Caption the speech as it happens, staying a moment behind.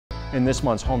In this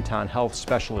month's Hometown Health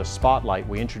Specialist Spotlight,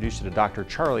 we introduced you to Dr.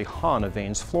 Charlie Hahn of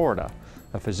Vanes, Florida,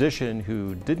 a physician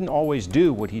who didn't always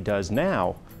do what he does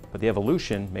now, but the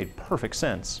evolution made perfect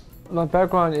sense. My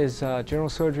background is general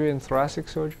surgery and thoracic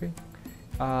surgery.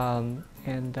 After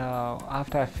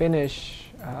I finished,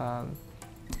 I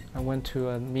went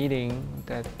to a meeting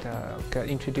that got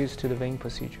introduced to the vein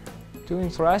procedure. Doing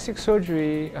thoracic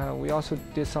surgery, we also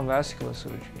did some vascular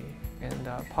surgery, and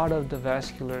part of the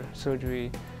vascular surgery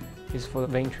is for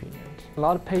vein treatment. A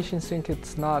lot of patients think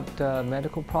it's not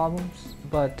medical problems,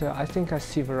 but I think I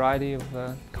see a variety of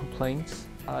complaints.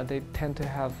 They tend to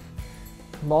have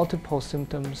multiple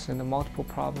symptoms and multiple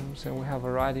problems, and we have a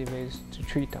variety of ways to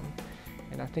treat them.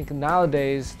 And I think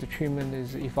nowadays the treatment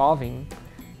is evolving,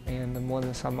 and more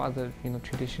than some other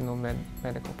traditional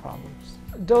medical problems.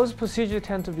 Those procedures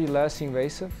tend to be less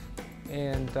invasive,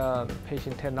 and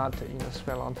patients tend not to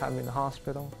spend a long time in the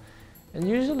hospital. And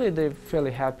usually they're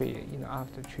fairly happy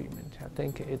after treatment. I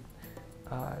think it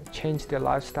changed their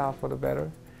lifestyle for the better,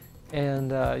 and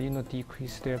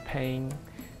decrease their pain,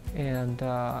 and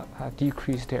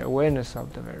decrease their awareness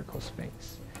of the varicose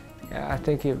veins. I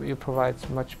think it provides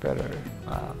much better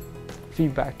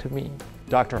feedback to me.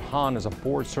 Dr. Hahn is a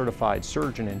board-certified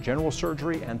surgeon in general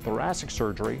surgery and thoracic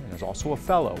surgery, and is also a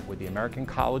fellow with the American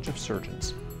College of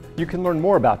Surgeons. You can learn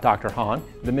more about Dr. Hahn,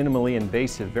 the minimally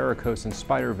invasive varicose and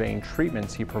spider vein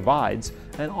treatments he provides,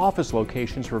 and office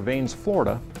locations for Vanes,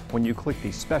 Florida, when you click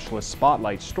the Specialist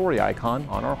Spotlight story icon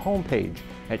on our homepage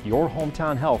at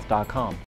yourhometownhealth.com.